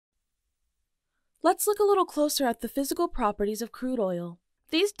Let's look a little closer at the physical properties of crude oil.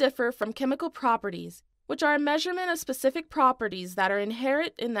 These differ from chemical properties, which are a measurement of specific properties that are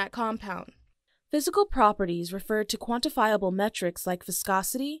inherent in that compound. Physical properties refer to quantifiable metrics like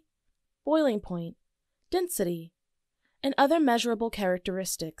viscosity, boiling point, density, and other measurable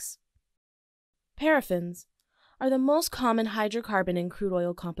characteristics. Paraffins are the most common hydrocarbon in crude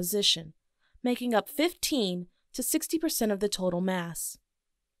oil composition, making up 15 to 60% of the total mass.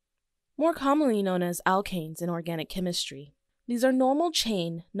 More commonly known as alkanes in organic chemistry, these are normal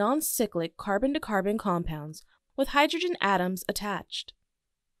chain, non-cyclic carbon-to-carbon compounds with hydrogen atoms attached.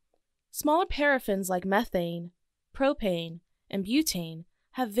 Smaller paraffins like methane, propane, and butane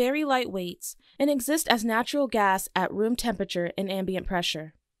have very light weights and exist as natural gas at room temperature and ambient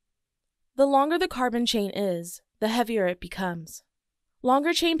pressure. The longer the carbon chain is, the heavier it becomes.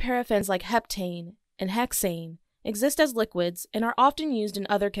 Longer chain paraffins like heptane and hexane exist as liquids and are often used in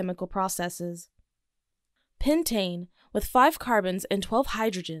other chemical processes. Pentane, with 5 carbons and 12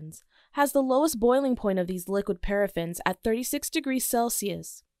 hydrogens, has the lowest boiling point of these liquid paraffins at 36 degrees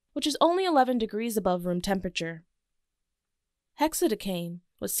Celsius, which is only 11 degrees above room temperature. Hexadecane,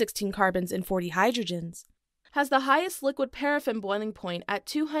 with 16 carbons and 40 hydrogens, has the highest liquid paraffin boiling point at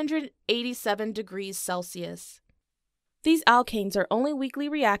 287 degrees Celsius. These alkanes are only weakly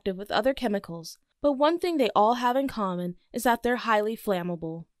reactive with other chemicals, but one thing they all have in common is that they're highly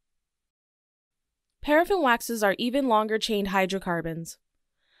flammable. Paraffin waxes are even longer chained hydrocarbons.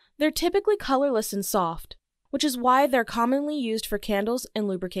 They're typically colorless and soft, which is why they're commonly used for candles and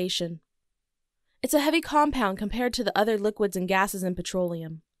lubrication. It's a heavy compound compared to the other liquids and gases in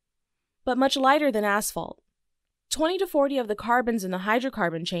petroleum, but much lighter than asphalt. 20 to 40 of the carbons in the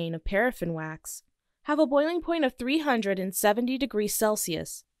hydrocarbon chain of paraffin wax have a boiling point of 370 degrees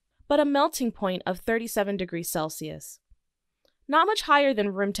Celsius, but a melting point of 37 degrees Celsius. Not much higher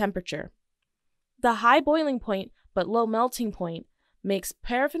than room temperature. The high boiling point but low melting point makes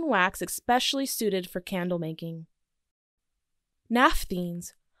paraffin wax especially suited for candle making.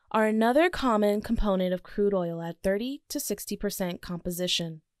 Naphthalenes are another common component of crude oil at 30 to 60%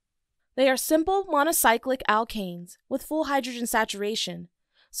 composition. They are simple monocyclic alkanes with full hydrogen saturation,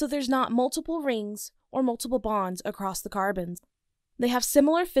 so there's not multiple rings or multiple bonds across the carbons. They have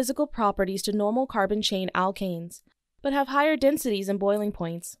similar physical properties to normal carbon chain alkanes, but have higher densities and boiling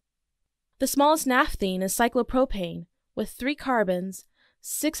points. The smallest naphthalene is cyclopropane, with 3 carbons,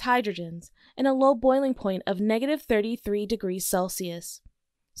 6 hydrogens, and a low boiling point of negative 33 degrees Celsius,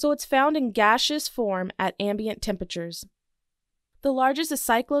 so it's found in gaseous form at ambient temperatures. The largest is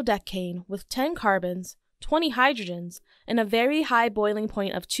cyclodecane, with 10 carbons, 20 hydrogens, and a very high boiling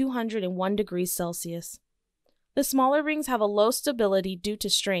point of 201 degrees Celsius. The smaller rings have a low stability due to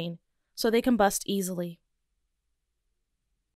strain, so they combust easily.